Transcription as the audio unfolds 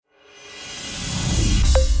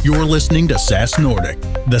You're listening to SaaS Nordic,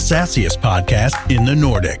 the sassiest podcast in the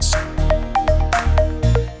Nordics.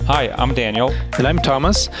 Hi, I'm Daniel. And I'm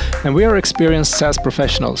Thomas, and we are experienced SaaS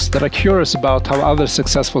professionals that are curious about how other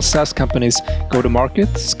successful SaaS companies go to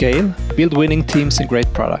market, scale, build winning teams and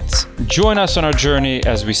great products. Join us on our journey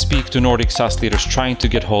as we speak to Nordic SaaS leaders trying to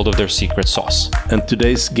get hold of their secret sauce. And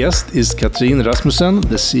today's guest is Katrine Rasmussen,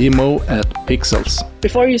 the CMO at Pixelz.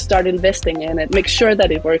 Before you start investing in it, make sure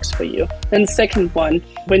that it works for you. And the second one,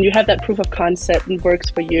 when you have that proof of concept and works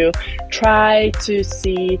for you, try to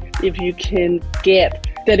see if you can get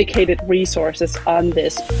dedicated resources on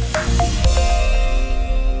this.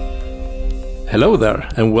 Hello there,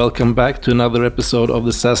 and welcome back to another episode of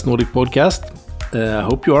the SaaS Nordic podcast. I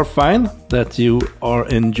hope you are fine, that you are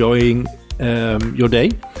enjoying your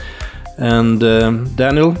day. And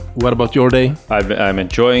Daniel, what about your day? I'm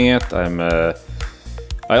enjoying it.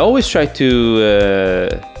 I always try to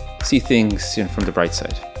see things from the bright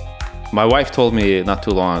side. My wife told me not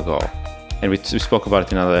too long ago, and we spoke about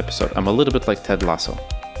it in another episode, I'm a little bit like Ted Lasso.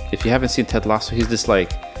 If you haven't seen Ted Lasso, he's this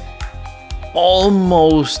like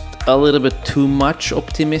almost a little bit too much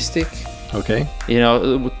optimistic. Okay.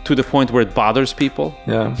 To the point where it bothers people.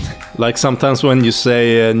 Yeah. Like sometimes when you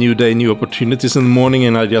say new day, new opportunities in the morning,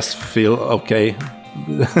 and I just feel, okay.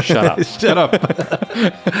 Shut up. Shut up.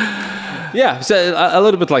 Yeah, so a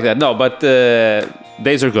little bit like that. No, but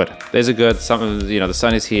days are good. Days are good. The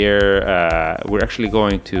sun is here. We're actually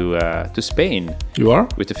going to Spain. You are?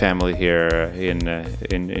 With the family here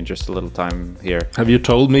in just a little time here. Have you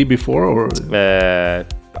told me before, or?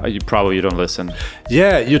 You don't listen.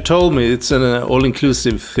 Yeah, you told me it's an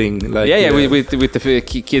all-inclusive thing. Like with the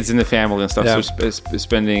kids in the family and stuff. Yeah. So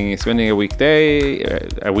spending a week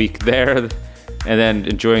there, and then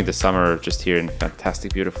enjoying the summer just here in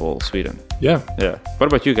fantastic, beautiful Sweden. Yeah. What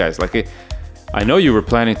about you guys? Like, I know you were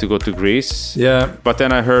planning to go to Greece. Yeah. But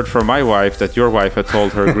then I heard from my wife that your wife had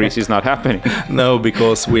told her Greece is not happening. No,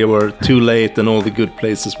 because we were too late and all the good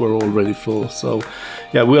places were already full. So,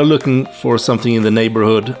 yeah, we are looking for something in the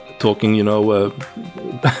neighborhood, talking, a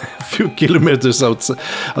few kilometers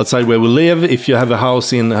outside where we live. If you have a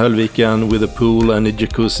house in Höllviken with a pool and a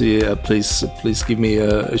jacuzzi, please give me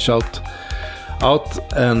a shout out.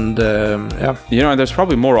 And there's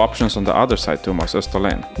probably more options on the other side, Thomas,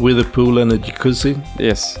 Österlen, with a pool and a jacuzzi.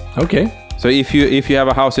 Yes. Okay. So if you have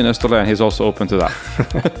a house in Österlen, he's also open to that.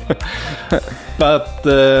 But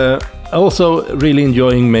also really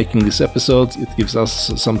enjoying making this episode. It gives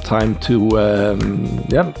us some time to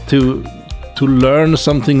learn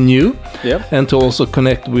something new. Yeah. And to also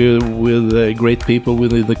connect with great people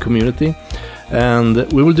within the community.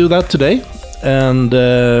 And we will do that today. And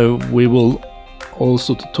we will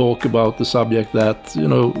also to talk about the subject that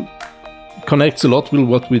connects a lot with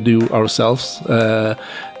what we do ourselves,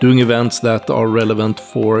 doing events that are relevant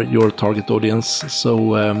for your target audience. So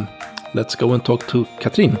let's go and talk to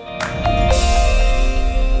Katrine.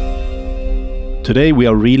 Today we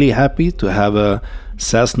are really happy to have a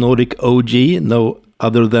SaaS Nordic OG, no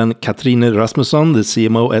other than Katrine Rasmussen, the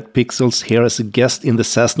CMO at Pixelz, here as a guest in the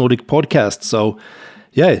SaaS Nordic podcast. So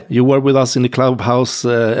yeah, you were with us in the Clubhouse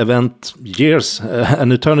event years,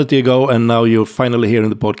 an eternity ago, and now you're finally here in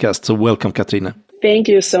the podcast. So welcome, Katrine. Thank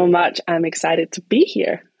you so much. I'm excited to be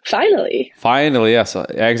here. Finally. Finally, yes.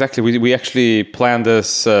 Exactly. We actually planned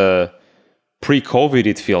this pre-COVID,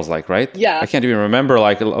 it feels like, right? Yeah. I can't even remember,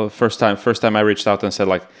 first time I reached out and said,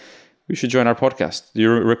 you should join our podcast. Do you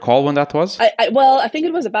recall when that was? I think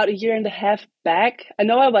it was about a year and a half back. I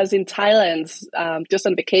know I was in Thailand just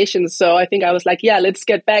on vacation. So I think I was like, yeah, let's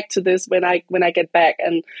get back to this when I get back.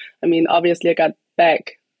 And I mean, obviously I got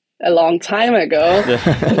back a long time ago.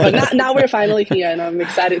 But now we're finally here and I'm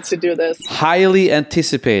excited to do this. Highly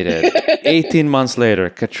anticipated. 18 months later,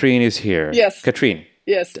 Katrine is here. Yes. Katrine.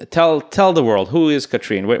 Yes. Tell the world, who is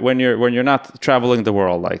Katrine? When you're not traveling the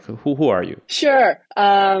world, who are you? Sure.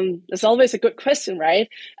 It's always a good question, right?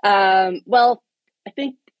 Well, I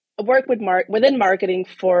think I work within marketing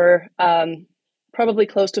for probably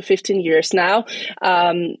close to 15 years now.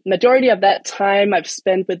 Majority of that time I've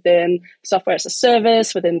spent within software as a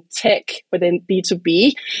service, within tech, within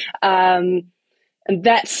B2B. And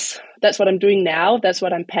that's what I'm doing now. That's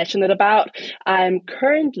what I'm passionate about. I'm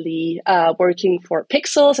currently working for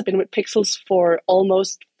Pixelz. I've been with Pixelz for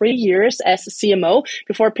almost 3 years as a CMO.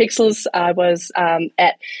 Before Pixelz, I was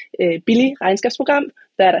at Billy Regnskabsprogram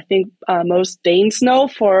that I think most Danes know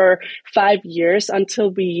for 5 years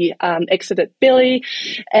until we exited Billy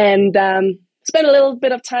and spent a little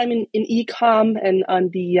bit of time in e-com and on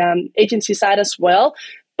the agency side as well.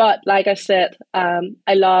 But like I said,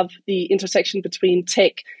 I love the intersection between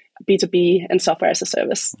tech, B2B and software as a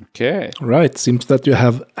service. Okay. Right. Seems that you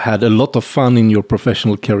have had a lot of fun in your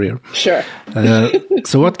professional career. Sure.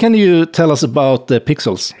 So what can you tell us about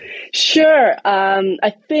Pixelz? Sure.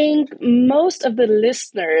 I think most of the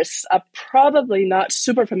listeners are probably not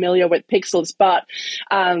super familiar with Pixelz, but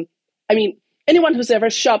anyone who's ever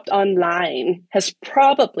shopped online has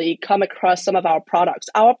probably come across some of our products.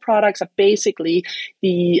 Our products are basically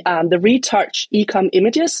the retouch e-com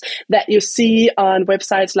images that you see on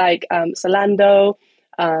websites like Zalando,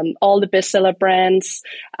 all the bestseller brands,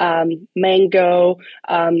 Mango,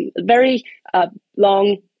 very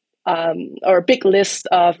long or a big list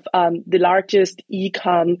of the largest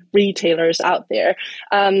e-com retailers out there.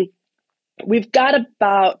 We've got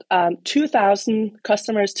about 2,000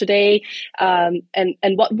 customers today, and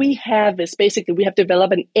what we have is basically we have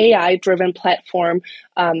developed an AI-driven platform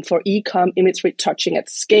for e-com image retouching at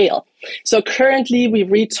scale. So currently we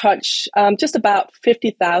retouch just about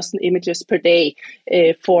 50,000 images per day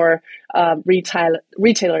for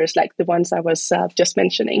retailers like the ones I was just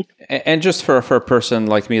mentioning. And just for a person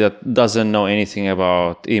like me that doesn't know anything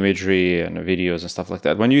about imagery and videos and stuff like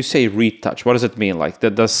that, when you say retouch, what does it mean? Like,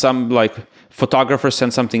 does some photographer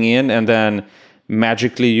send something in and then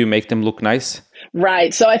magically you make them look nice?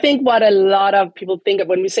 Right. So I think what a lot of people think of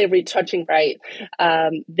when we say retouching, right,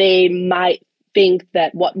 they might think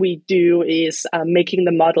that what we do is making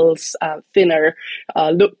the models thinner,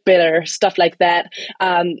 look better, stuff like that.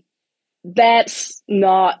 That's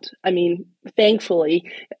not, thankfully,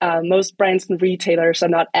 most brands and retailers are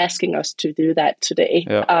not asking us to do that today.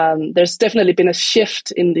 Yeah. There's definitely been a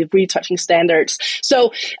shift in the retouching standards.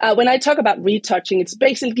 So when I talk about retouching, it's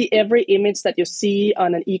basically every image that you see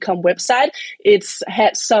on an e-com website, it's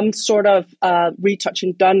had some sort of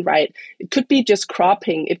retouching done, right? It could be just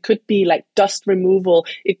cropping. It could be like dust removal.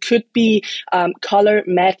 It could be color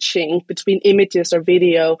matching between images or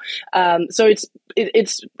video. So it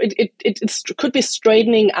could be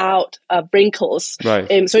straightening out wrinkles.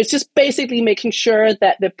 Right. So it's just basically making sure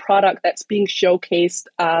that the product that's being showcased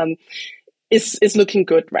is looking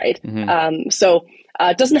good, right? Mm-hmm. So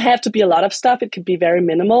it doesn't have to be a lot of stuff. It could be very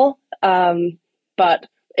minimal. But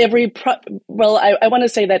I want to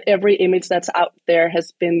say that every image that's out there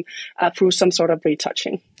has been through some sort of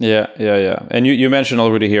retouching. Yeah. And you mentioned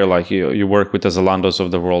already here, like you work with the Zalandos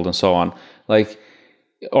of the world and so on. Like,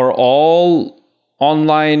 are all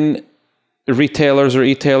online retailers or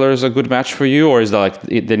e-tailers a good match for you, or is that like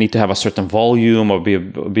they need to have a certain volume or be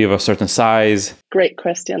of a certain size? Great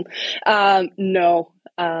question. No.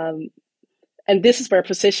 And this is where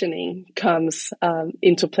positioning comes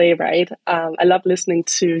into play, right? I love listening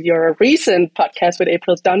to your recent podcast with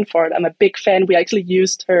April Dunford. I'm a big fan. We actually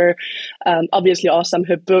used her, obviously awesome,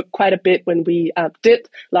 her book quite a bit when we did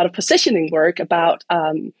a lot of positioning work about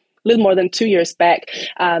a little more than 2 years back.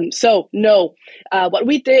 So no, what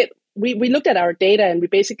we did, we looked at our data and we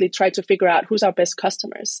basically tried to figure out who's our best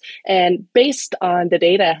customers. And based on the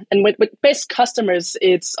data, and with best customers,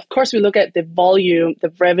 it's, of course, we look at the volume,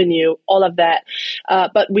 the revenue, all of that.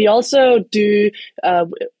 But we also do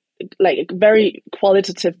like very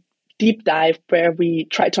qualitative deep dive where we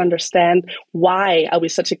try to understand why are we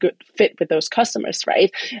such a good fit with those customers,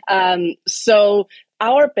 right? So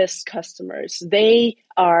our best customers, they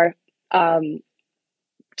are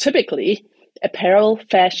typically apparel,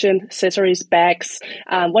 fashion, accessories, bags.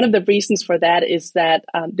 One of the reasons for that is that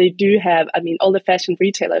they do have, all the fashion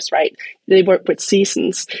retailers, right? They work with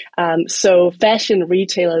seasons. So fashion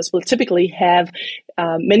retailers will typically have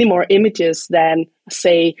many more images than,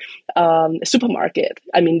 say, a supermarket.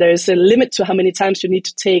 There's a limit to how many times you need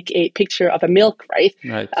to take a picture of a milk, right?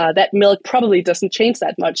 Right. That milk probably doesn't change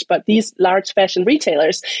that much, but these large fashion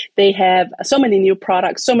retailers, they have so many new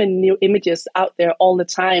products, so many new images out there all the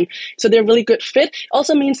time. So they're a really good fit.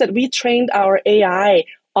 Also means that we trained our AI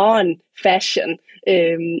on fashion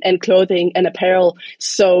and clothing and apparel.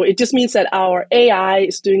 So it just means that our AI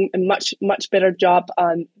is doing a much, much better job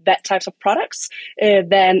on that types of products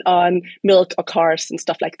than on milk or cars and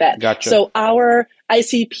stuff like that. Gotcha. So our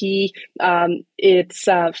ICP, it's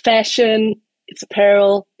fashion, it's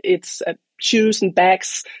apparel, it's shoes and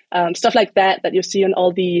bags, stuff like that you see on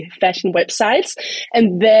all the fashion websites.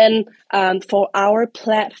 And then for our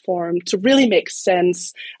platform to really make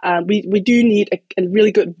sense, we do need a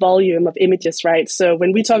really good volume of images, right? So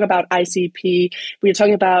when we talk about ICP, we're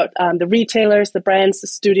talking about the retailers, the brands, the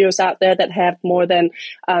studios out there that have more than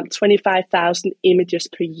 25,000 images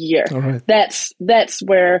per year. All right. That's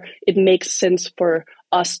where it makes sense for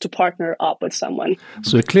us to partner up with someone.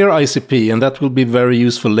 So a clear ICP, and that will be very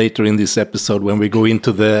useful later in this episode when we go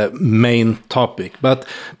into the main topic. But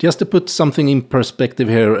just to put something in perspective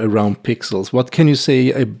here around Pixelz, what can you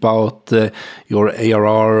say about your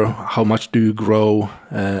ARR? How much do you grow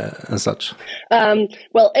and such?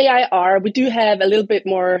 Well, ARR, we do have a little bit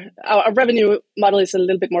more, our revenue model is a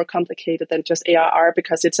little bit more complicated than just ARR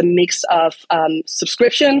because it's a mix of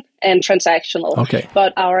subscription and transactional. Okay.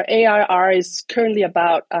 But our ARR is currently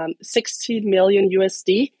about 60 million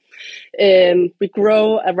USD. We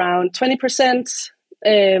grow around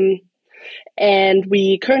 20%. And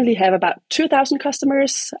we currently have about 2,000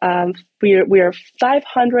 customers. We are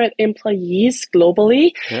 500 employees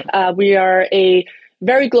globally. Yeah. We are a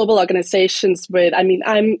very global organizations with,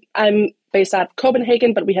 I'm based out of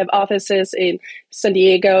Copenhagen, but we have offices in San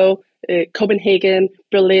Diego, Copenhagen,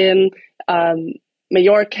 Berlin,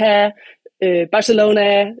 Mallorca,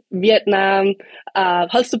 Barcelona, Vietnam,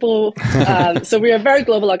 Holstebro. So we are a very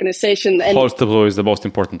global organization. And Holstebro is the most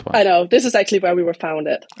important one. I know. This is actually where we were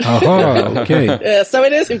founded. Oh, okay. So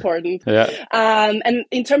it is important. Yeah. And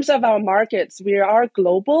in terms of our markets, we are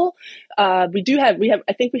global. I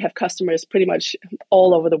think we have customers pretty much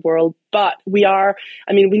all over the world, but we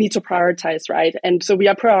need to prioritize, right? And so we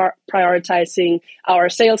are prioritizing our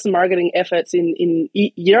sales and marketing efforts in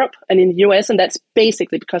Europe and in the US. And that's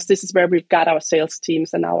basically because this is where we've got our sales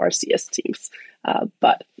teams and our CS teams.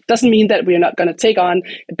 But it doesn't mean that we're not going to take on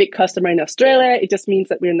a big customer in Australia. It just means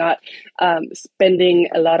that we're not spending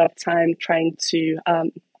a lot of time trying to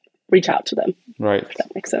reach out to them. Right. If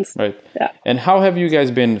that makes sense. Right. Yeah. And how have you guys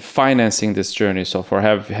been financing this journey so far?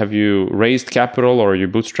 Have you raised capital or are you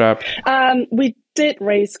bootstrapped? We did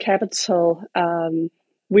raise capital. I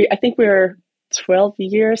think we're 12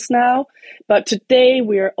 years now, but today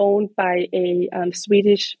we are owned by a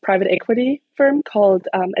Swedish private equity firm called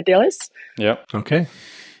Adelis. Yeah. Okay.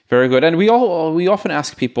 Very good. And we often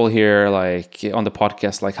ask people here, like on the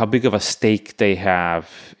podcast, like how big of a stake they have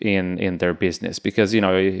in their business, because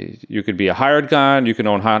you could be a hired gun, you can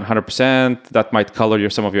own 100%. That might color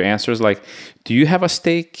some of your answers. Like, do you have a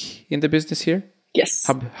stake in the business here?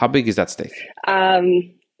 Yes. How big is that stake?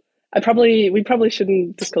 We probably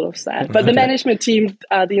shouldn't disclose that, but the management team,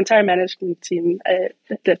 the entire management team,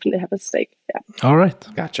 definitely have a stake. Yeah. All right.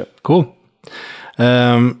 Gotcha. Cool.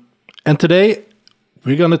 And today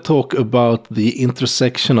we're going to talk about the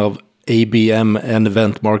intersection of ABM and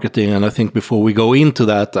event marketing. And I think before we go into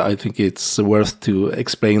that, I think it's worth to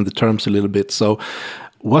explain the terms a little bit. So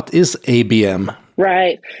what is ABM?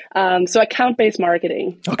 Right. So account-based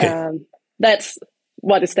marketing. Okay. That's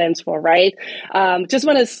what it stands for, right? Just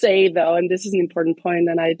want to say though, and this is an important point,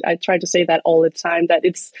 and I try to say that all the time, that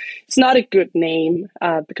it's not a good name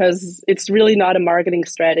because it's really not a marketing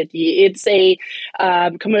strategy. It's a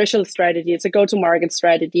commercial strategy. It's a go-to-market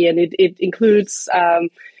strategy, and it includes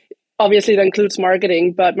obviously, that includes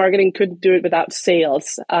marketing, but marketing couldn't do it without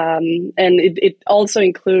sales. And it also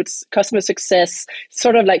includes customer success,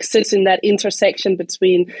 sort of like sits in that intersection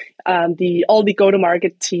between all the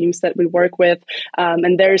go-to-market teams that we work with.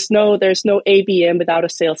 And there's no ABM without a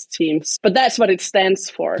sales team. But that's what it stands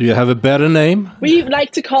for. Do you have a better name? We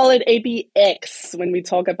like to call it ABX when we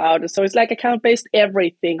talk about it. So it's like account-based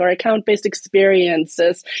everything or account-based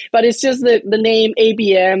experiences. But it's just the name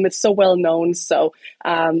ABM. It's so well known. So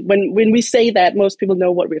when we say that, most people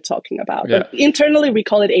know what we're talking about. Yeah. But internally, we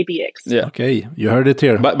call it ABX. Yeah. Okay, you heard it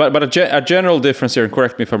here. But a general difference here, and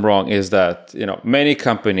correct me if I'm wrong, is that many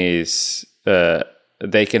companies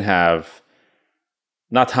they can have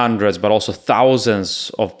not hundreds but also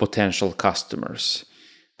thousands of potential customers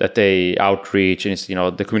that they outreach, and it's,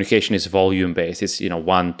 the communication is volume based. It's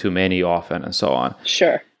one too many often and so on.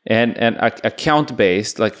 Sure. And account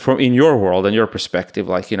based, like from in your world and your perspective,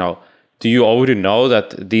 like do you already know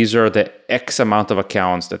that these are the X amount of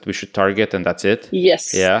accounts that we should target and that's it?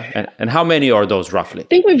 Yes. Yeah. And how many are those roughly? I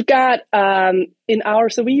think we've got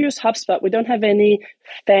so we use HubSpot. We don't have any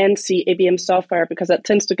fancy ABM software because that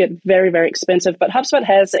tends to get very, very expensive. But HubSpot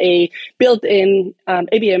has a built-in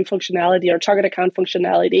ABM functionality or target account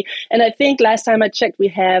functionality. And I think last time I checked, we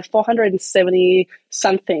have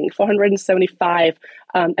 475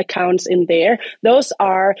 accounts in there. Those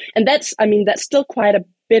are, and that's still quite a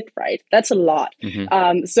bit, right? That's a lot.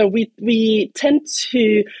 Mm-hmm. So we tend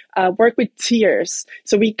to work with tiers.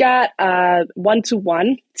 So we got a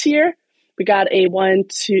 1-to-1 tier. We got a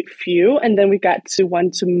 1-to-few, and then we got to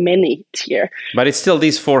 1-to-many tier. But it's still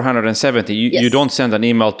these 470. Yes. You don't send an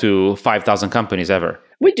email to 5,000 companies ever.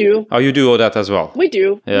 We do. Oh, you do all that as well? We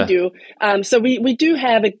do. Yeah. We do. So we do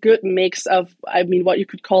have a good mix of, what you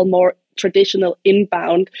could call more traditional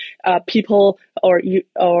inbound people or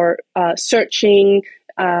searching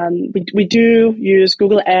We do use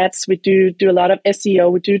Google Ads. We do a lot of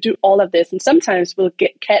SEO. We do all of this. And sometimes we'll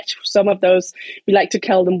catch some of those, we like to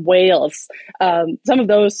call them whales, some of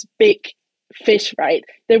those big fish, right?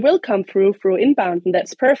 They will come through inbound, and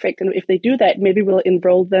that's perfect. And if they do that, maybe we'll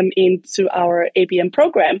enroll them into our ABM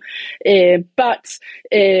program. But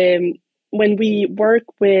when we work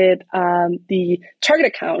with the target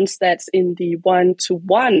accounts, that's in the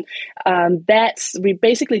 1-to-1, we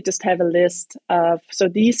basically just have a list of, so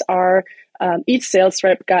these are each sales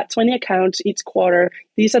rep got 20 accounts each quarter.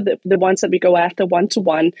 These are the ones that we go after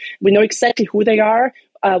 1-to-1. We know exactly who they are.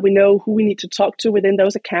 We know who we need to talk to within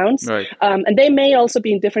those accounts. Right. And they may also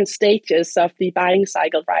be in different stages of the buying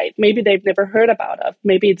cycle, right? Maybe they've never heard about us.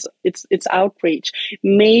 Maybe it's outreach.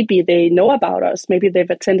 Maybe they know about us. Maybe they've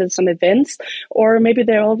attended some events, or maybe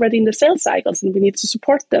they're already in the sales cycles and we need to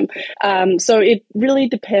support them. So it really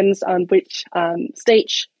depends on which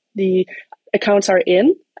stage the accounts are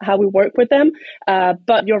in, how we work with them.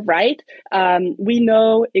 But you're right. We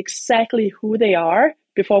know exactly who they are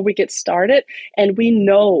before we get started, and we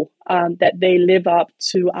know that they live up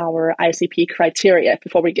to our ICP criteria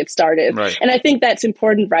before we get started. Right. And I think that's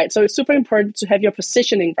important, right? So it's super important to have your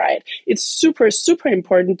positioning right. It's super, super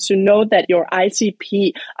important to know that your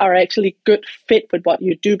ICP are actually good fit with what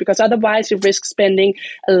you do, because otherwise you risk spending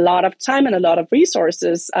a lot of time and a lot of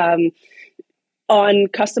resources on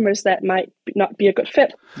customers that might not be a good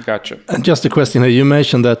fit. Gotcha. And just a question here. You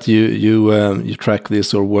mentioned that you track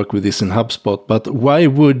this or work with this in HubSpot, but why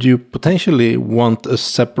would you potentially want a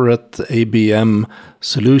separate ABM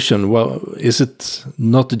solution? Well, is it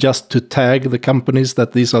not just to tag the companies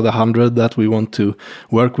that these are the 100 that we want to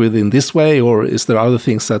work with in this way, or is there other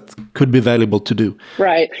things that could be valuable to do?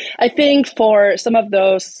 Right. I think for some of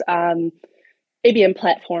those ABM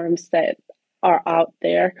platforms that are out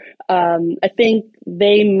there, I think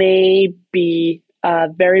they may be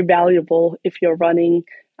very valuable if you're running,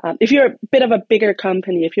 if you're a bit of a bigger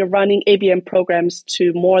company, if you're running ABM programs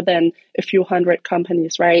to more than a few hundred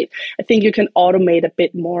companies, right? I think you can automate a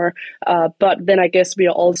bit more, but then I guess we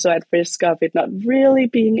are also at risk of it not really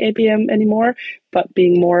being ABM anymore, but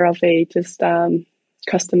being more of a just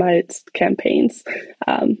customized campaigns.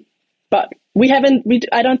 But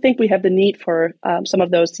I don't think we have the need for some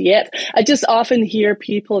of those yet. I just often hear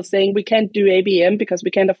people saying we can't do ABM because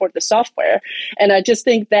we can't afford the software. And I just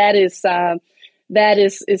think that is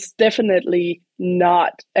definitely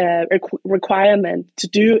not a requirement to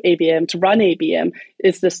do ABM, to run ABM.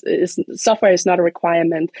 Software is not a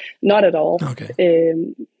requirement, not at all. Okay.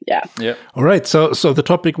 Yeah. All right. So the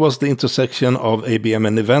topic was the intersection of ABM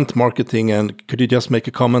and event marketing. And could you just make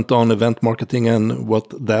a comment on event marketing and what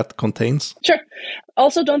that contains? Sure.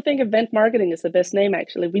 Also, don't think event marketing is the best name,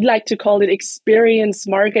 actually. We like to call it experience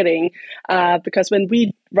marketing because when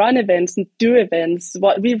we run events and do events,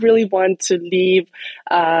 what we really want to leave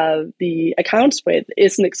the accounts with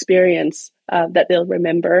is an experience that they'll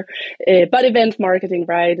remember. But event marketing,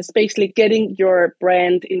 right, is basically getting your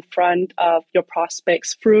brand in front of your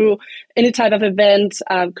prospects through any type of event.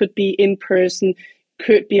 Could be in person,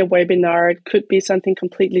 could be a webinar, it could be something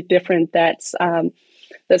completely different that's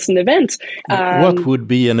an event. What would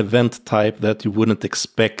be an event type that you wouldn't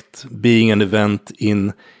expect being an event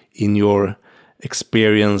in your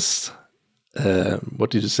experience? What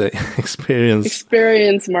did you say?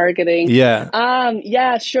 Experience marketing. Yeah.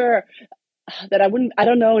 Yeah, sure. I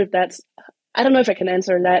don't know if I can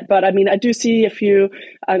answer that, but I mean, I do see a few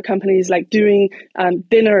companies like doing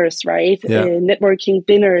dinners, right? Yeah. Networking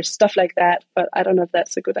dinners, stuff like that. But I don't know if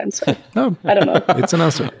that's a good answer. No, I don't know. It's an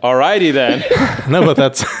answer. All righty then. No, but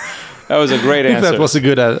that was a great answer. That was a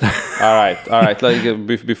good answer. All right. Like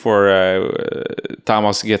before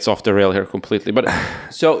Thomas gets off the rail here completely. But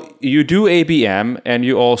so you do ABM and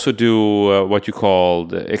you also do what you call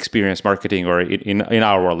the experience marketing, or in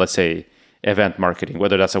our world, let's say, event marketing,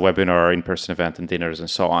 whether that's a webinar or in-person event and dinners and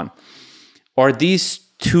so on. Are these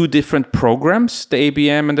two different programs, the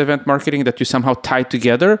ABM and the event marketing, that you somehow tie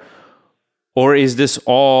together? Or is this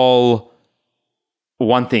all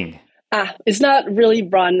one thing? It's not really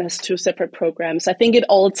run as two separate programs. I think it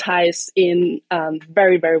all ties in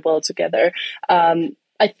very, very well together.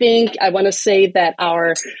 I think I want to say that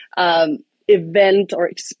our event or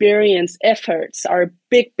experience efforts are a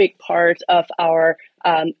big, big part of our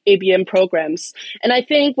ABM programs. And I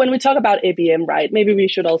think when we talk about ABM, right, maybe we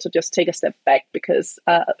should also just take a step back, because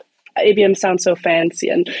ABM sounds so fancy.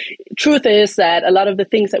 And truth is that a lot of the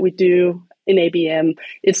things that we do in ABM,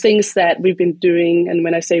 it's things that we've been doing. And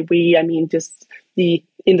when I say we, I mean just the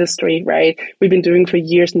industry, right? We've been doing for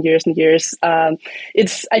years and years and years. I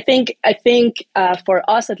think for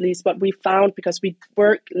us at least, what we found, because we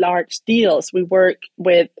work large deals, we work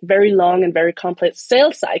with very long and very complex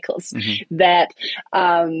sales cycles, that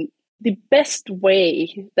the best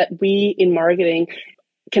way that we in marketing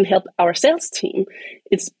can help our sales team,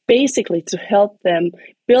 it's basically to help them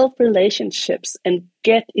build relationships and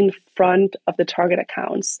get in front of the target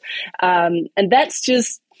accounts. And that's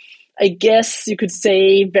just, I guess you could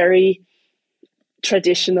say, very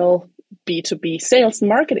traditional B2B sales and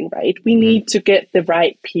marketing, right? We need to get the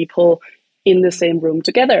right people in the same room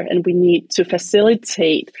together, and we need to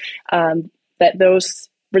facilitate that those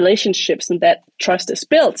relationships and that trust is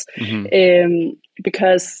built,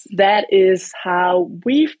 because that is how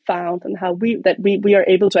we found and how we are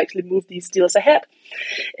able to actually move these deals ahead.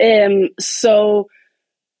 So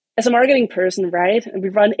as a marketing person, right, and we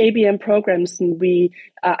run ABM programs, and we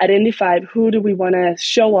identify who do we want to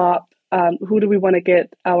show up, who do we want to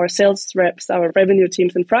get our sales reps, our revenue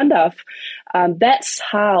teams in front of. That's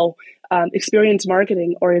how experience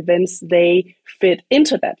marketing or events, they fit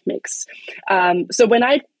into that mix. So when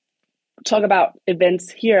I talk about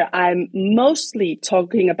events here, I'm mostly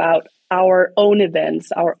talking about our own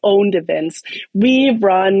events, our owned events. We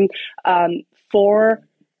run 4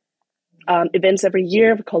 events every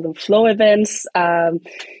year. We call them flow events.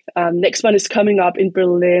 Next one is coming up in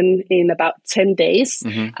Berlin in about 10 days.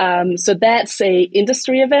 So that's a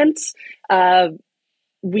industry event.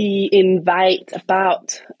 We invite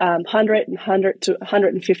about 100 to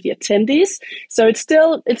 150 attendees. So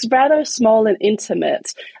it's rather small and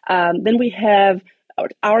intimate. Then we have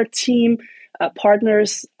our team,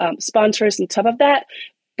 partners, sponsors on top of that.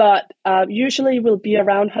 But usually we'll be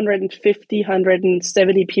around 150,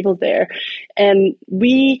 170 people there. And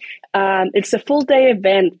it's a full day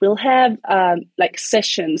event. We'll have like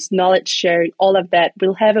sessions, knowledge sharing, all of that.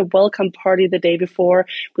 We'll have a welcome party the day before.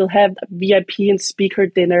 We'll have a VIP and speaker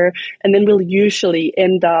dinner. And then we'll usually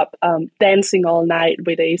end up dancing all night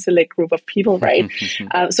with a select group of people, right?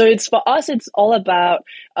 So for us, it's all about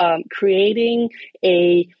creating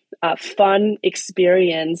a fun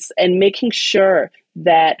experience and making sure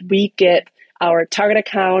that we get our target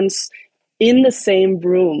accounts in the same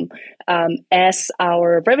room as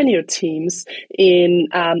our revenue teams in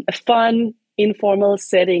a fun, informal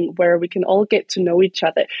setting where we can all get to know each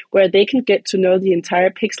other, where they can get to know the entire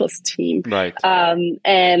Pixelz team. Right.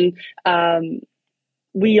 And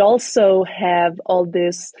we also have all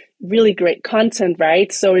this really great content,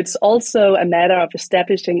 right? So it's also a matter of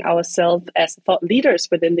establishing ourselves as thought leaders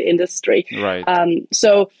within the industry. Right.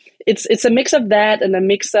 So it's a mix of that and a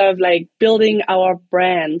mix of like building our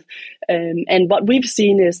brand. And what we've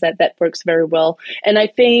seen is that works very well. And I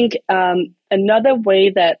think another way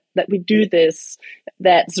that we do this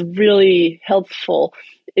that's really helpful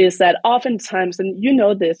is that oftentimes, and you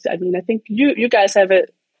know this, I mean, I think you guys have a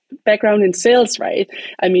background in sales, right?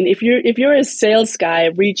 I mean, if you're a sales guy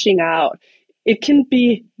reaching out, it can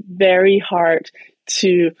be very hard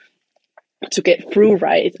to get through,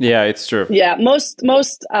 right? Yeah, it's true. Yeah, most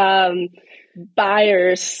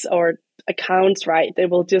buyers or accounts, right? They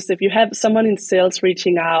will just, if you have someone in sales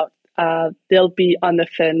reaching out, they'll be on the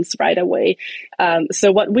fence right away.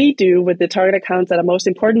 So what we do with the target accounts that are most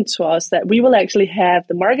important to us, that we will actually have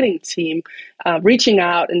the marketing team reaching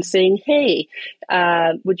out and saying, hey,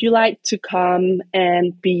 would you like to come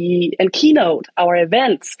and keynote our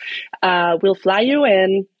events? We'll fly you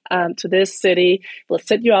in to this city. We'll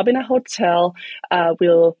set you up in a hotel.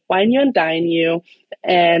 We'll wine you and dine you,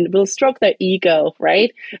 and we'll stroke their ego,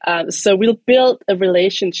 right? So we'll build a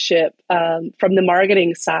relationship from the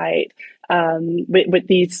marketing side with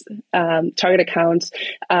these target accounts.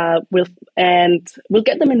 We'll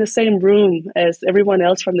get them in the same room as everyone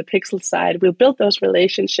else from the Pixel side. We'll build those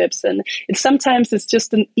relationships, and sometimes it's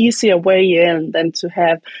just an easier way in than to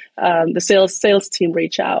have the sales team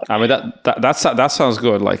reach out. I mean, that sounds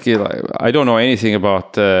good. Like I don't know anything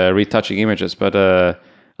about retouching images, but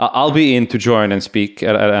I'll be in to join and speak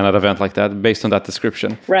at an event like that based on that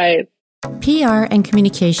description. Right. PR and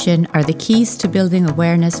communication are the keys to building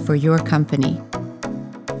awareness for your company.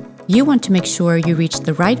 You want to make sure you reach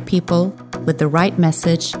the right people with the right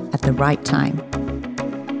message at the right time.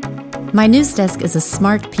 My News Desk is a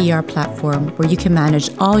smart PR platform where you can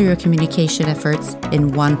manage all your communication efforts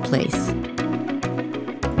in one place.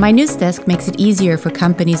 My News Desk makes it easier for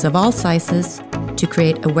companies of all sizes to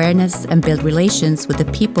create awareness and build relations with the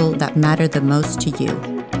people that matter the most to you.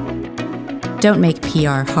 Don't make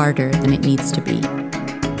PR harder than it needs to be.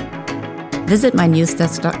 Visit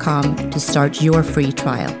mynewsdesk.com to start your free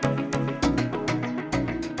trial.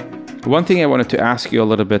 One thing I wanted to ask you a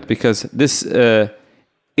little bit, because this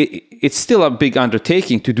it's still a big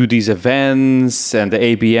undertaking to do these events and the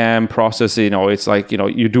ABM process. It's like,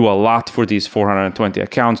 you do a lot for these 420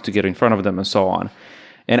 accounts to get in front of them and so on.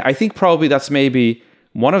 And I think probably that's maybe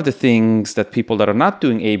one of the things that people that are not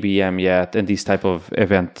doing ABM yet and these type of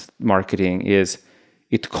event marketing is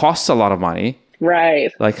it costs a lot of money.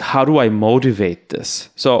 Right. Like, how do I motivate this?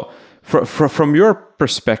 So from your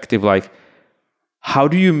perspective, like, how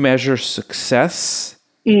do you measure success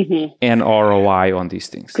and ROI on these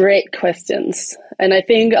things? Great questions. And I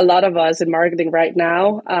think a lot of us in marketing right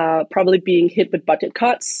now are probably being hit with budget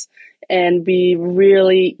cuts. And we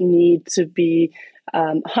really need to be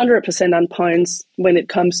 100% on points when it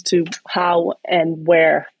comes to how and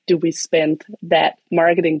where do we spend that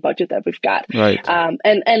marketing budget that we've got. Right.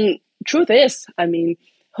 And truth is, I mean,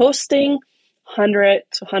 hosting 100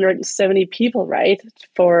 to 170 people, right,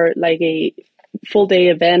 for like a full day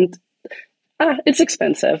event, it's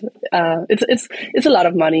expensive. It's a lot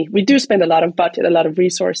of money. We do spend a lot of budget, a lot of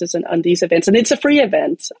resources on these events, and it's a free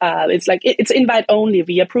event. It's invite only.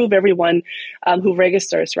 We approve everyone who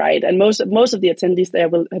registers, right? And most of the attendees there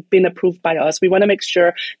will have been approved by us. We want to make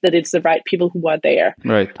sure that it's the right people who are there.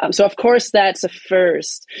 Right. So of course that's a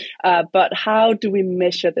first. But how do we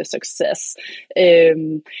measure the success?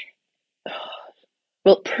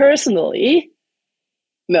 Well, personally,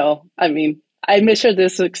 no. I mean, I measure the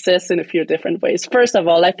success in a few different ways. First of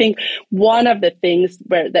all, I think one of the things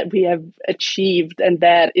that we have achieved and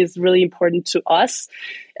that is really important to us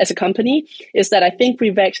as a company is that I think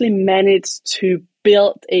we've actually managed to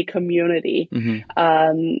build a community,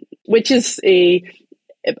 which is a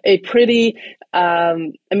pretty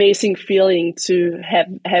amazing feeling to have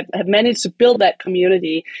managed to build that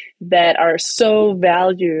community that are so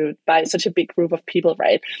valued by such a big group of people,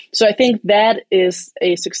 right? So I think that is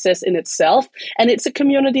a success in itself. And it's a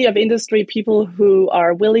community of industry people who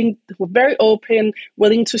are very open,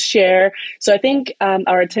 willing to share. So I think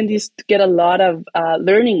our attendees get a lot of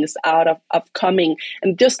learnings out of coming.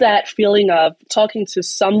 And just that feeling of talking to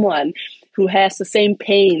someone who has the same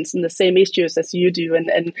pains and the same issues as you do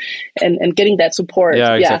and getting that support.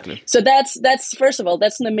 Yeah, exactly. Yeah. So that's first of all,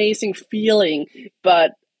 that's an amazing feeling,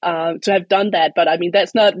 but to have done that, but I mean,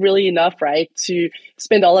 that's not really enough, right? To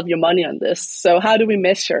spend all of your money on this. So how do we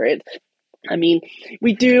measure it? I mean,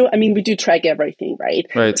 we do track everything, right?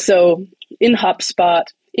 Right. So in HubSpot,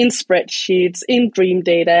 in spreadsheets, in Dream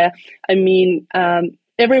Data, I mean,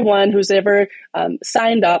 everyone who's ever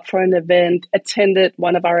signed up for an event, attended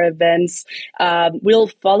one of our events, will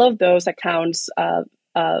follow those accounts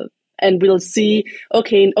and we'll see,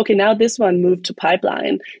 okay, now this one moved to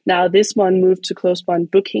pipeline. Now this one moved to closed one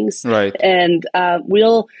bookings. Right. And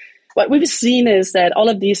what we've seen is that all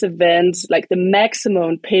of these events, like the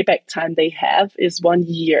maximum payback time they have is 1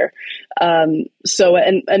 year. So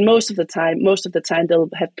most of the time they'll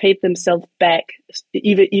have paid themselves back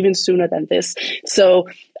even sooner than this. So,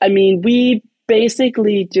 I mean, we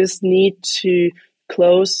basically just need to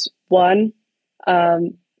close one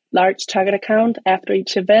large target account after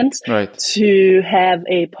each event, right, to have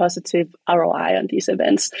a positive ROI on these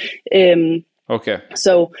events. Okay.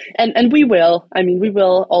 So, and we will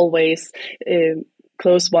always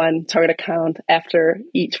close one target account after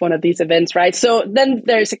each one of these events, right? So then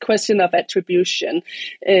there's a question of attribution.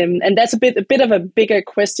 And that's a bit of a bigger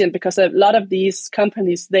question because a lot of these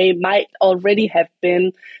companies, they might already have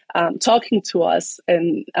been talking to us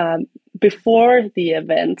and before the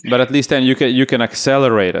event. But at least then you can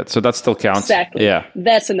accelerate it. So that still counts. Exactly. Yeah.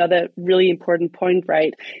 That's another really important point,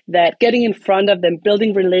 right? That getting in front of them,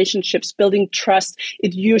 building relationships, building trust,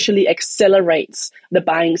 it usually accelerates the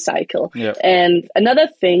buying cycle. Yeah. And another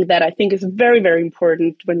thing that I think is very, very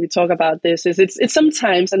important when we talk about this is it's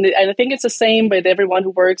sometimes, and I think it's the same with everyone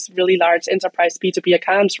who works really large enterprise B2B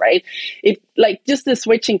accounts, right? It like just the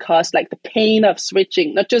switching cost, like the pain of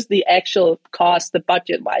switching, not just the actual cost, the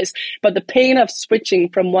budget wise, but the pain of switching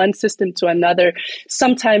from one system to another,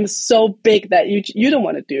 sometimes so big that you don't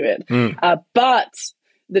want to do it. But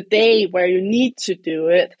the day where you need to do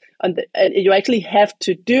it, and you actually have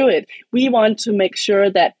to do it, we want to make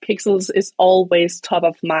sure that Pixelz is always top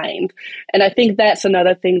of mind. And I think that's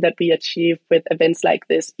another thing that we achieve with events like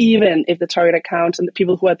this, even if the target accounts and the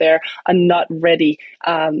people who are there are not ready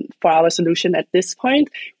for our solution at this point,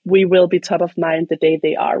 we will be top of mind the day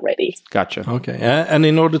they are ready. Gotcha. Okay. And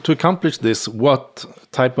in order to accomplish this, what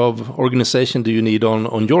type of organization do you need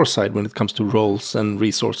on your side when it comes to roles and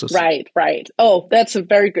resources? Right. Oh, that's a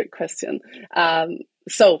very good question.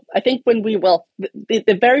 So I think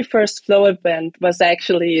the very first Flow event was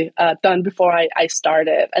actually done before I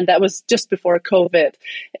started, and that was just before COVID.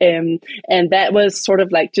 And that was sort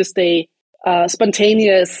of like just a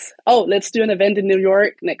spontaneous, oh, let's do an event in New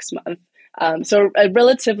York next month. So a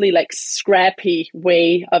relatively like scrappy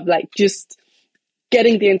way of like just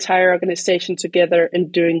getting the entire organization together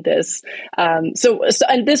and doing this. So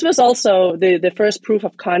and this was also the first proof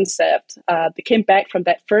of concept. They came back from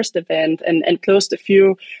that first event and closed a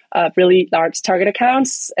few really large target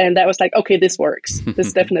accounts. And that was like, okay, this works.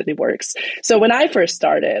 This definitely works. So when I first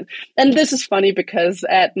started, and this is funny because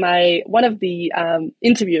at one of the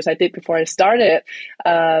interviews I did before I started,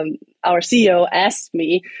 our CEO asked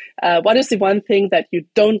me, what is the one thing that you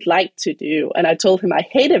don't like to do? And I told him I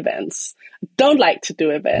hate events. Don't like to do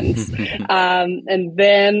events. And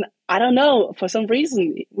then, I don't know, for some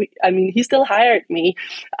reason, he still hired me.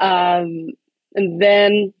 And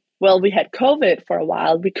then, well, we had COVID for a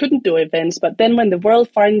while. We couldn't do events. But then when the world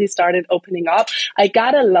finally started opening up, I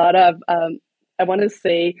got a lot of, I want to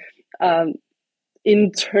say,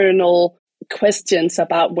 internal questions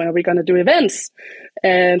about when are we going to do events.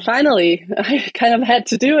 And finally, I kind of had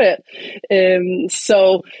to do it.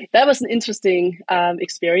 So that was an interesting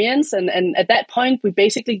experience. And at that point, we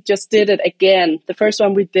basically just did it again. The first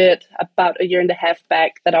one we did about a year and a half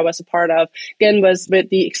back that I was a part of, again, was with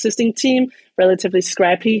the existing team, relatively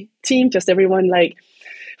scrappy team, just everyone like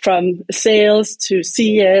from sales to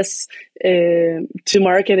CES to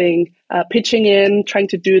marketing, pitching in, trying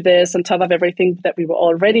to do this on top of everything that we were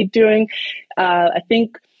already doing. I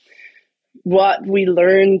think what we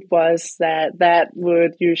learned was that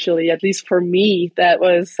would usually, at least for me, that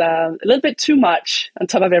was a little bit too much on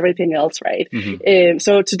top of everything else, right?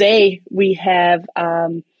 So today we have,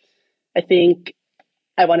 I think,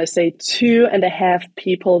 I want to say 2.5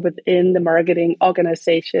 people within the marketing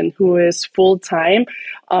organization who is full-time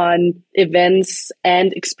on events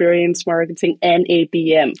and experience marketing and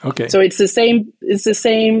ABM. Okay. So it's the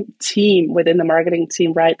same team within the marketing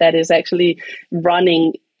team, right? That is actually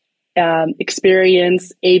running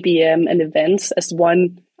experience, ABM, and events as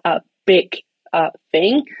one big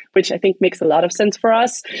thing, which I think makes a lot of sense for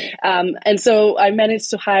us. And so I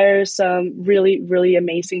managed to hire some really, really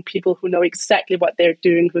amazing people who know exactly what they're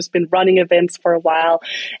doing, who's been running events for a while,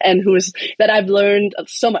 and that I've learned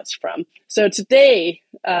so much from. So today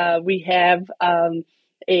we have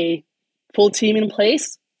a full team in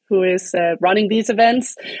place who is running these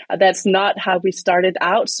events. That's not how we started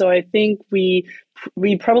out. So I think we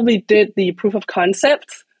probably did the proof of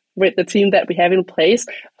concept with the team that we have in place,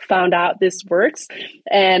 found out this works.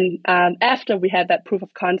 And after we had that proof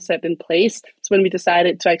of concept in place, it's when we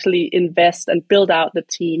decided to actually invest and build out the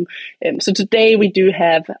team. So today we do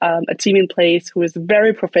have a team in place who is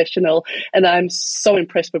very professional, and I'm so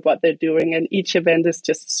impressed with what they're doing. And each event is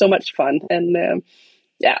just so much fun. And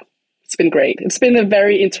it's been great. It's been a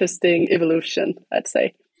very interesting evolution, I'd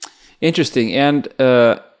say. Interesting. And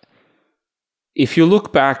if you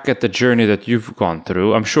look back at the journey that you've gone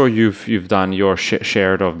through, I'm sure you've done your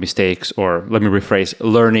share of mistakes, or let me rephrase,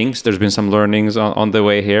 learnings. There's been some learnings on the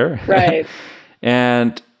way here. Right.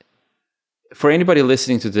 And for anybody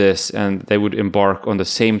listening to this and they would embark on the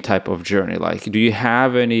same type of journey, like, do you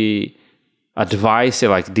have any advice,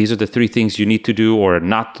 like these are the 3 things you need to do or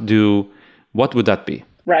not do? What would that be?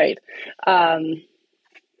 Right. I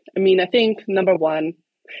think number one,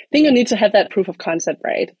 you need to have that proof of concept,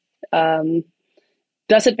 right?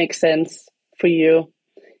 Does it make sense for you?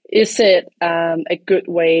 Is it a good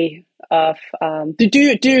way of do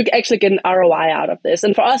you actually get an ROI out of this?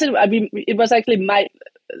 And for us, it was actually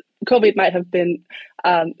COVID might have been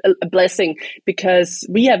a blessing because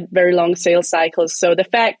we have very long sales cycles. So the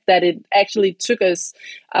fact that it actually took us,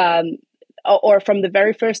 or from the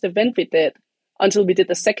very first event we did until we did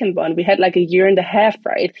the second one, we had like 1.5 years,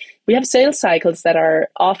 right? We have sales cycles that are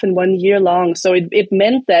often 1 year long. So it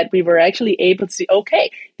meant that we were actually able to see, okay,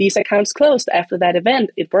 these accounts closed after that event.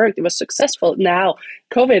 It worked. It was successful. Now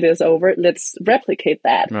COVID is over. Let's replicate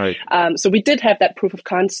that. Right. So we did have that proof of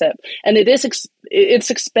concept, and it's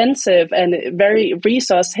expensive and very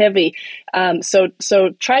resource heavy. So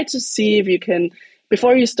try to see if you can,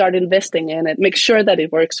 before you start investing in it, make sure that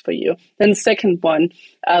it works for you. Then the second one,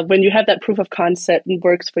 when you have that proof of concept and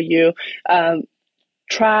works for you,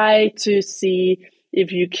 try to see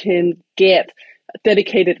if you can get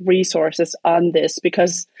dedicated resources on this,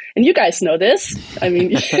 because, and you guys know this, I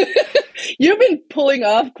mean, you've been pulling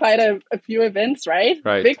off quite a few events, right?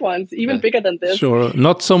 Right. Big ones, even bigger than this. Sure.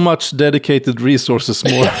 Not so much dedicated resources,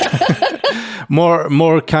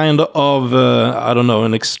 more kind of, I don't know,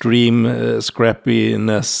 an extreme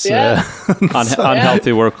scrappiness.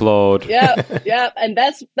 Unhealthy workload. Yeah. And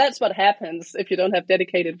that's what happens if you don't have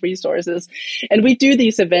dedicated resources. And we do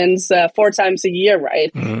these events 4 times a year,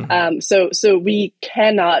 right? So we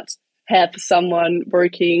cannot have someone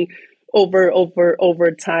working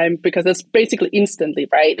over time, because it's basically instantly,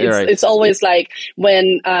 right? It's always like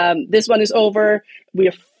when this one is over, we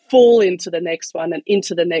are full into the next one and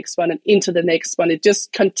into the next one and into the next one. It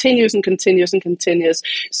just continues and continues and continues.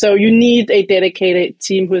 So you need a dedicated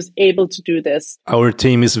team who is able to do this. Our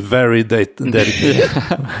team is very dedicated.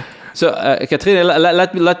 So, Katrine,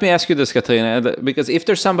 let me ask you this, Katrine, because if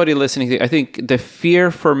there's somebody listening, I think the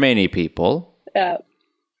fear for many people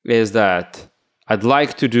is that I'd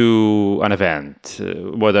like to do an event,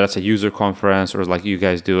 whether that's a user conference or like you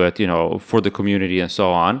guys do it, for the community and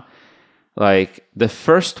so on. Like the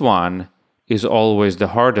first one is always the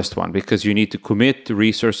hardest one because you need to commit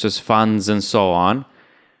resources, funds, and so on.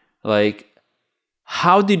 Like,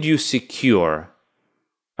 how did you secure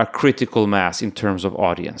a critical mass in terms of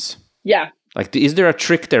audience? Yeah. Like, is there a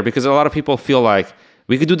trick there? Because a lot of people feel like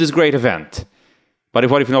we could do this great event, but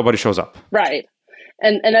what if nobody shows up? Right.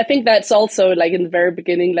 And I think that's also like in the very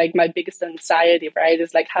beginning, like my biggest anxiety, right,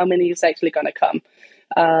 is like how many is actually going to come.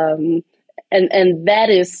 And that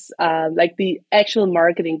is like the actual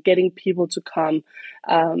marketing, getting people to come.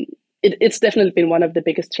 It's definitely been one of the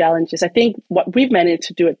biggest challenges. I think what we've managed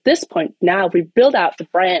to do at this point now, we've built out the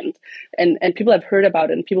brand and people have heard about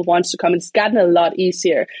it and people want to come. It's gotten a lot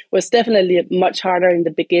easier. It was definitely much harder in the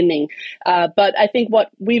beginning. But I think what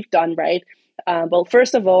we've done, right, well,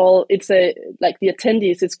 first of all, it's like the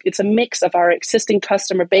attendees, it's a mix of our existing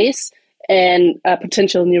customer base and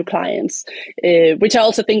potential new clients, which I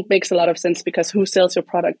also think makes a lot of sense because who sells your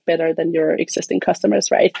product better than your existing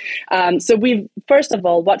customers, right? So first of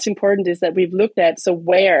all, what's important is that we've looked at, so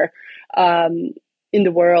where in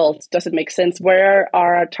the world does it make sense? Where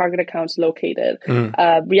are our target accounts located?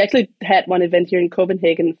 We actually had one event here in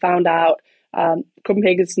Copenhagen, found out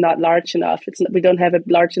Copenhagen is not large enough. We don't have a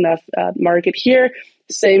large enough market here.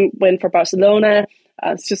 Same went for Barcelona.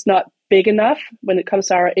 It's just not big enough when it comes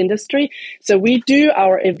to our industry. So we do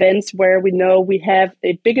our events where we know we have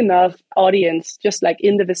a big enough audience, just like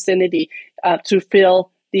in the vicinity, to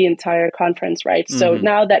fill the entire conference, right? Mm-hmm. So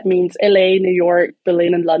now that means LA, New York,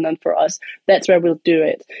 Berlin, and London for us. That's where we'll do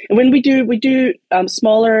it. And when we do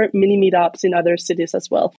smaller mini meetups in other cities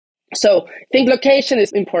as well. So I think location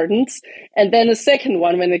is important. And then the second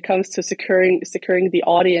one, when it comes to securing the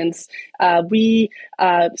audience, we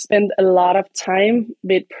spend a lot of time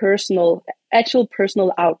with actual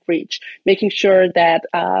personal outreach, making sure that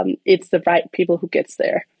it's the right people who gets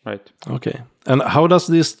there. Right. Okay. And how does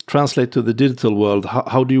this translate to the digital world?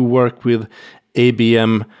 How do you work with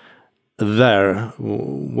ABM there?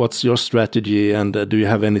 What's your strategy, and do you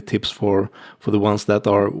have any tips for the ones that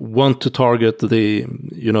want to target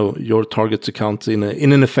your target account in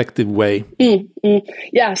an effective way?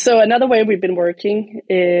 Yeah. So another way we've been working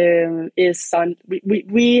is on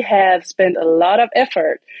we have spent a lot of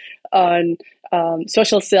effort on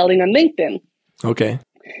social selling on LinkedIn. Okay.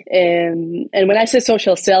 And when I say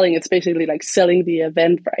social selling, it's basically like selling the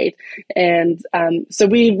event, right? And so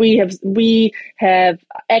we have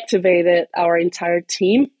activated our entire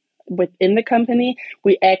team within the company.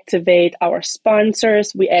 We activate our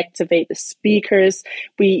sponsors. We activate the speakers.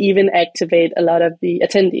 We even activate a lot of the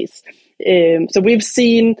attendees. So we've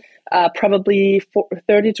seen probably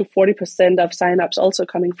 30 to 40% of signups also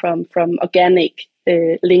coming from organic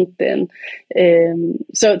LinkedIn.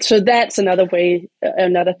 So that's another way,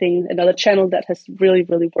 another channel that has really,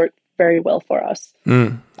 really worked very well for us.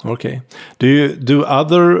 Okay. Do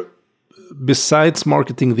other, besides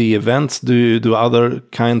marketing the events, do other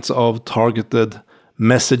kinds of targeted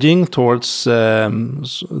messaging towards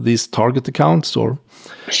these target accounts, or?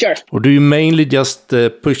 Sure. Or do you mainly just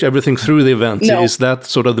push everything through the event? No. Is that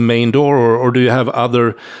sort of the main door, or do you have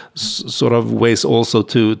other sort of ways also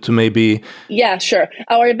to maybe? Yeah, sure.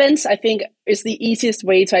 Our events, I think, is the easiest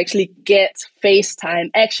way to actually get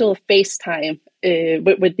actual FaceTime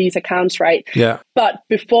with these accounts, right? Yeah. But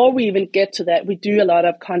before we even get to that, we do a lot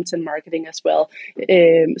of content marketing as well.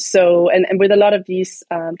 So with a lot of these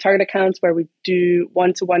target accounts where we do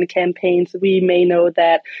one-to-one campaigns, we may know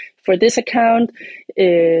that for this account,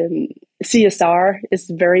 CSR is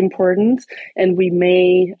very important, and we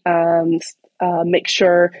may make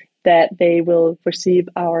sure that they will receive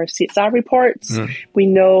our CSR reports. We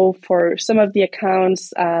know for some of the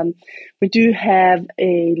accounts, we do have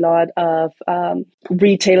a lot of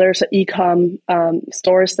retailers, e-com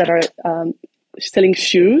stores that are selling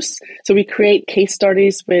shoes. So we create case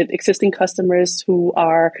studies with existing customers who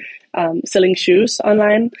are selling shoes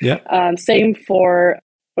online. Yeah. Same for,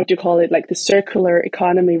 what do you call it, like the circular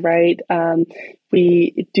economy, right? There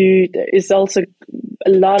is also A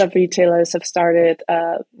lot of retailers have started,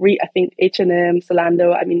 I think H&M,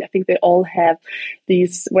 Zalando, I mean, I think they all have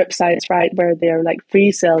these websites, right, where they're like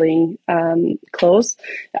free selling clothes.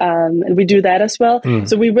 And we do that as well.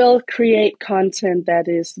 So we will create content that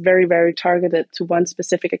is very, very targeted to one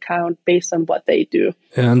specific account based on what they do.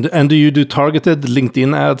 And do you do targeted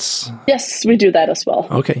LinkedIn ads? Yes, we do that as well.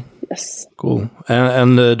 Okay. Yes. Cool.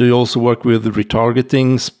 And do you also work with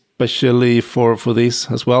retargeting, especially for this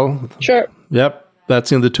as well? Sure. Yep.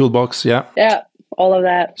 That's in the toolbox. Yeah. Yeah. All of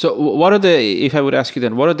that. So what are if I would ask you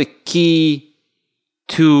then, what are the key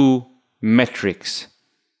 2 metrics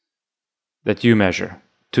that you measure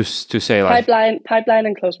to say like pipeline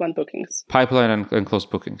and close won bookings. Pipeline and closed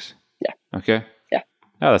bookings. Yeah. Okay. Yeah.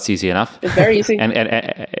 Oh, that's easy enough. It's very easy.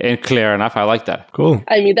 and clear enough. I like that. Cool.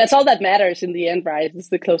 I mean, that's all that matters in the end, right? It's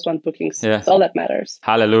the closed won bookings. Yeah. That's all that matters.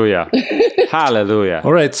 Hallelujah. Hallelujah.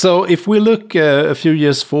 All right. So if we look a few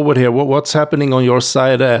years forward here, what's happening on your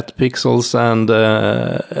side at Pixelz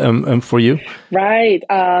and for you? Right.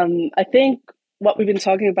 I think what we've been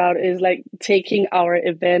talking about is like taking our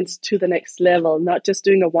events to the next level, not just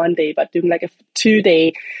doing a 1 day, but doing like a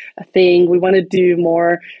 2-day thing. We want to do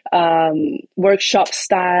more workshop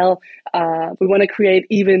style. We want to create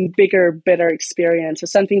even bigger, better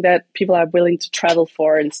experiences, something that people are willing to travel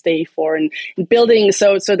for and stay for and building.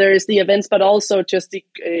 So there's the events, but also just the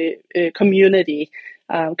community.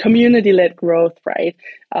 Community-led growth, right?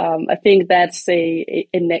 I think that's a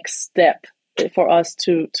next step for us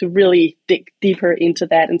to really dig deeper into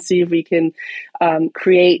that and see if we can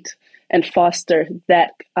create and foster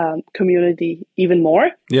that community even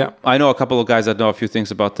more. Yeah, I know a couple of guys that know a few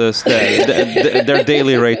things about this. Their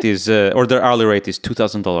daily rate is, or their hourly rate is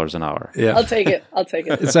 $2,000 an hour. Yeah, I'll take it.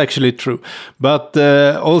 It's actually true. But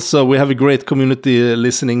also, we have a great community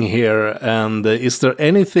listening here. And is there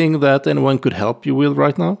anything that anyone could help you with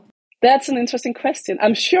right now? That's an interesting question.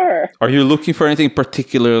 I'm sure. Are you looking for anything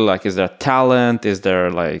particular? Like, is there talent? Is there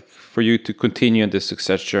like for you to continue in this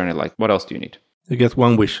success journey? Like, what else do you need? You get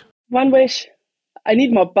one wish. One wish. I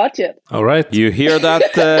need more budget. All right. You hear that?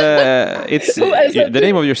 It's the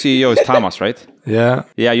name of your CEO is Thomas, right? Yeah.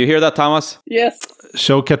 Yeah, you hear that, Thomas? Yes.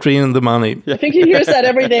 Show Katrine the money. I think he hears that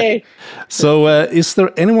every day. So is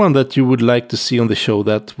there anyone that you would like to see on the show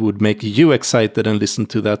that would make you excited and listen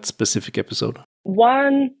to that specific episode?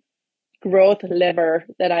 One growth lever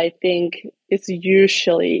that I think is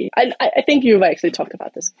usually, I think you've actually talked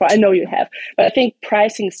about this before. I know you have, but I think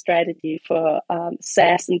pricing strategy for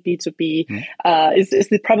SaaS and B2B is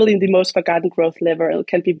probably the most forgotten growth lever. It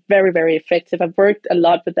can be very, very effective. I've worked a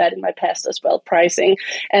lot with that in my past as well, pricing.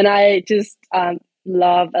 And I just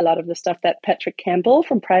love a lot of the stuff that Patrick Campbell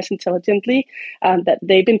from Price Intelligently that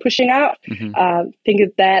they've been pushing out.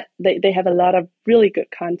 Think that they have a lot of really good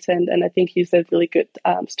content, and I think he's a really good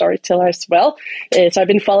storyteller as well. So I've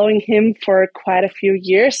been following him for quite a few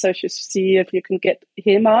years, so you should see if you can get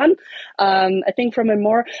him on. I think from a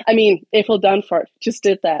more, April Dunford just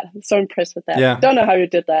did that. I'm so impressed with that. Yeah. Don't know how you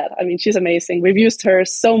did that. She's amazing. We've used her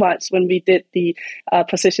so much when we did the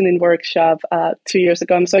positioning workshop 2 years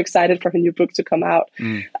ago. I'm so excited for her new book to come out.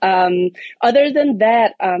 Other than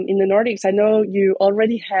that, in the Nordics, I know you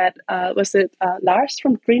already had, was it Lars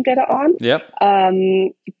from Dreamgetter on? Yep.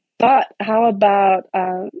 But how about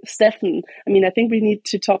Stefan? I think we need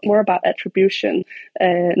to talk more about attribution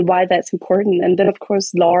and why that's important. And then, of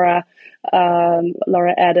course, Laura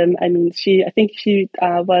Adam. I think she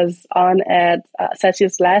was on at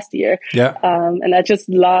Celsius last year. Yeah. And I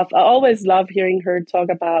always love hearing her talk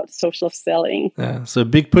about social selling. Yeah. So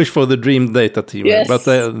big push for the Dream Data team. Yes. But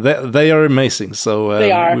they are amazing. So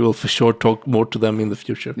they are. We will for sure talk more to them in the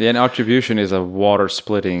future. Yeah, and attribution is a water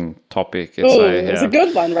splitting topic. It's a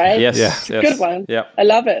good one, right? Yes. Yeah. It's a good one. Yeah. I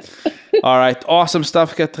love it. All right. Awesome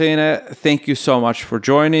stuff, Katrine. Thank you so much for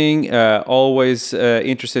joining. Always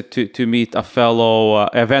interested to meet a fellow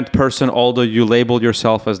event person, although you labeled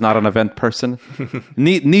yourself as not an event person.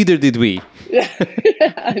 Neither did we. Yeah,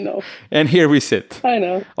 I know. And here we sit. I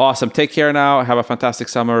know. Awesome. Take care now. Have a fantastic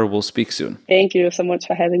summer. We'll speak soon. Thank you so much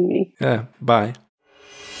for having me. Yeah. Bye.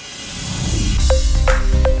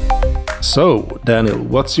 So, Daniel,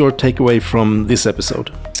 what's your takeaway from this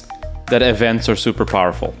episode? That events are super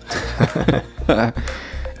powerful.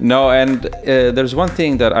 No, and there's one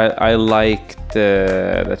thing that I liked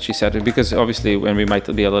that she said, because obviously when we might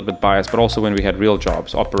be a little bit biased, but also when we had real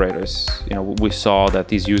jobs, operators, we saw that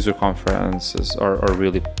these user conferences are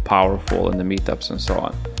really powerful in the meetups and so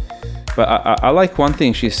on. But I like one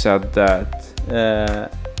thing she said, that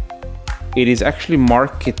it is actually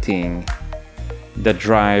marketing that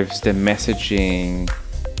drives the messaging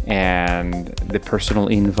and the personal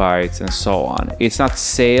invites and so on. It's not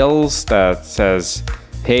sales that says,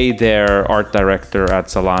 hey there, art director at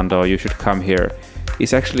Zalando, you should come here.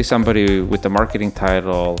 It's actually somebody with the marketing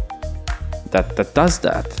title that does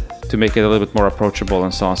that to make it a little bit more approachable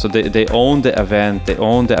and so on. So they own the event, they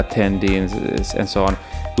own the attendees and so on.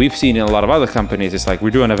 We've seen in a lot of other companies, it's like we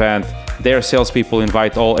do an event, their salespeople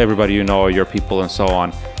invite everybody you know, your people and so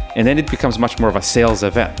on. And then it becomes much more of a sales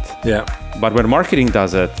event. Yeah. But when marketing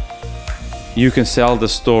does it, you can sell the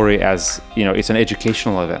story as, it's an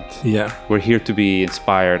educational event. Yeah. We're here to be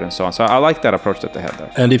inspired and so on. So I like that approach that they had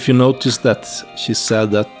there. And if you notice that she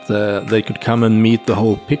said that they could come and meet the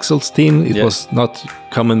whole Pixelz team, it was not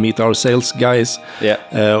come and meet our sales guys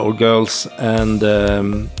or girls.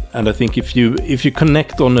 And I think if you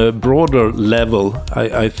connect on a broader level,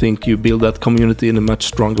 I think you build that community in a much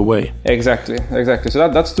stronger way. Exactly. So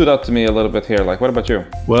that stood out to me a little bit here. Like, what about you?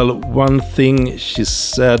 Well, one thing she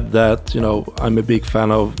said that, I'm a big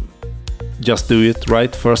fan of just do it,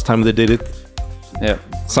 right? First time they did it. Yeah.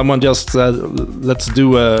 Someone just said, let's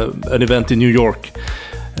do an event in New York.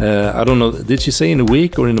 I don't know, did she say in a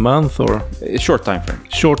week or in a month or? A short time frame.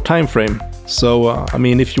 Short time frame. So,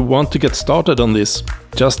 if you want to get started on this,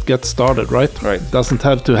 just get started, right? Right. It doesn't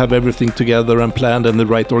have to have everything together and planned and the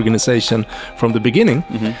right organization from the beginning.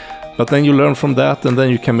 Mm-hmm. But then you learn from that, and then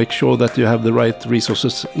you can make sure that you have the right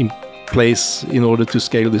resources in place in order to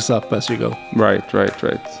scale this up as you go. Right.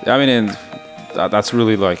 And that's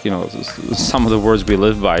really some of the words we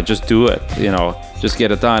live by. Just do it, just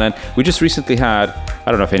get it done. And we just recently had,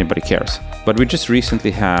 I don't know if anybody cares, but we just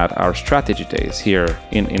recently had our strategy days here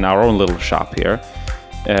in our own little shop here.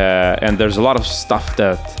 And there's a lot of stuff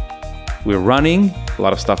that we're running, a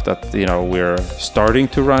lot of stuff that, we're starting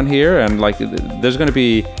to run here. And there's going to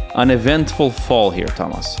be an eventful fall here,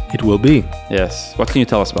 Thomas. It will be. Yes. What can you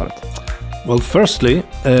tell us about it? Well, firstly,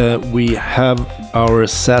 we have our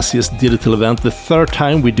SaaSiest digital event. The third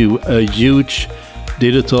time we do a huge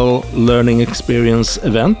digital learning experience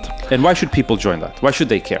event. And why should people join that? Why should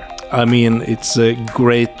they care? It's a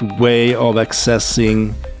great way of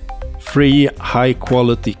accessing free,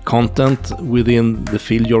 high-quality content within the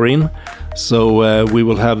field you're in. So we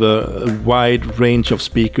will have a wide range of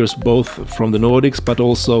speakers, both from the Nordics, but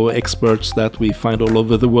also experts that we find all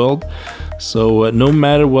over the world. So no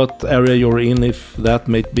matter what area you're in, if that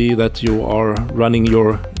may be that you are running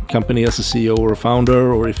your company as a CEO or a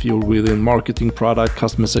founder, or if you're within marketing, product,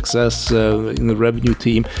 customer success, in the revenue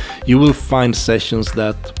team, you will find sessions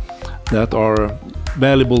that are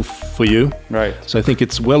valuable for you. Right. So I think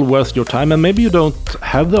it's well worth your time, and maybe you don't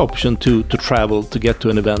have the option to travel to get to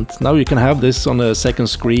an event. Now you can have this on a second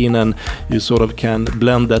screen, and you sort of can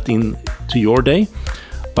blend that in to your day.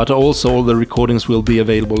 But also all the recordings will be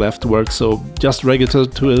available afterwards. So just register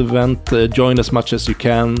to an event, join as much as you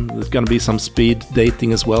can. There's going to be some speed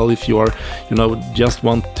dating as well if you are, just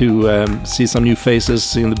want to see some new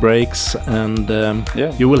faces in the breaks. And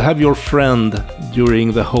you will have your friend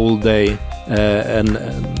during the whole day. And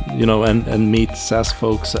meet SaaS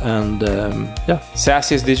folks and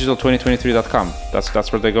SaaSiestDigital2023.com.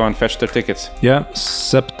 That's where they go and fetch their tickets.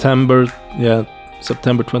 September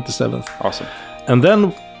 27th. Awesome. And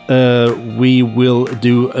then we will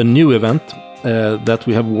do a new event that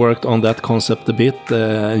we have worked on that concept a bit.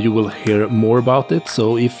 You will hear more about it.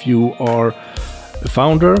 So if you are a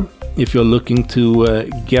founder, if you're looking to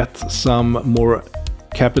get some more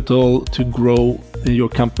capital to grow your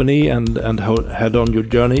company and head on your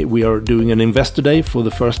journey, we are doing an investor day for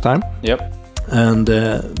the first time. Yep. And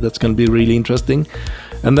that's going to be really interesting.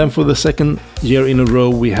 And then for the second year in a row,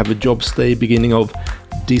 we have a jobs day beginning of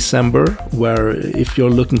December, where if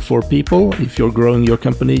you're looking for people, if you're growing your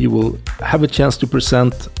company, you will have a chance to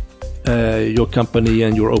present your company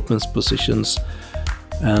and your open positions.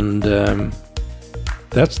 And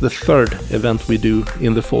that's the third event we do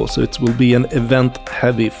in the fall. So it will be an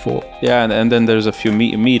event-heavy fall. Yeah, and then there's a few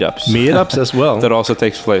meetups. Meetups as well. That also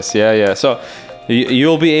takes place. Yeah. So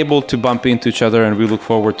you'll be able to bump into each other, and we look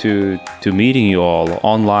forward to meeting you all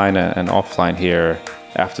online and offline here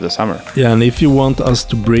after the summer. Yeah, and if you want us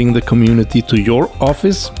to bring the community to your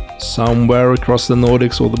office somewhere across the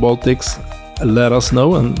Nordics or the Baltics, let us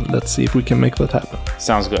know, and let's see if we can make that happen.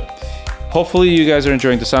 Sounds good. Hopefully you guys are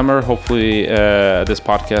enjoying the summer. Hopefully this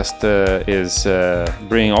podcast is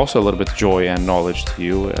bringing also a little bit of joy and knowledge to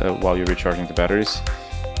you while you're recharging the batteries.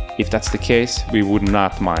 If that's the case, we would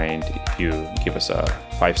not mind if you give us a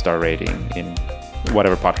 5-star rating in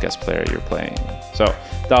whatever podcast player you're playing. So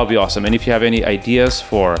that would be awesome. And if you have any ideas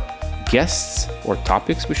for guests or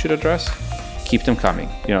topics we should address, keep them coming.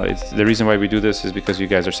 It's the reason why we do this is because you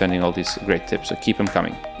guys are sending all these great tips. So keep them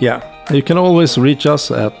coming. Yeah, you can always reach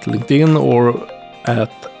us at LinkedIn or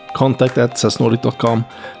at contact@sasnordic.com.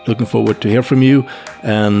 Looking forward to hear from you,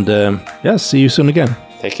 and see you soon again.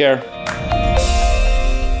 Take care.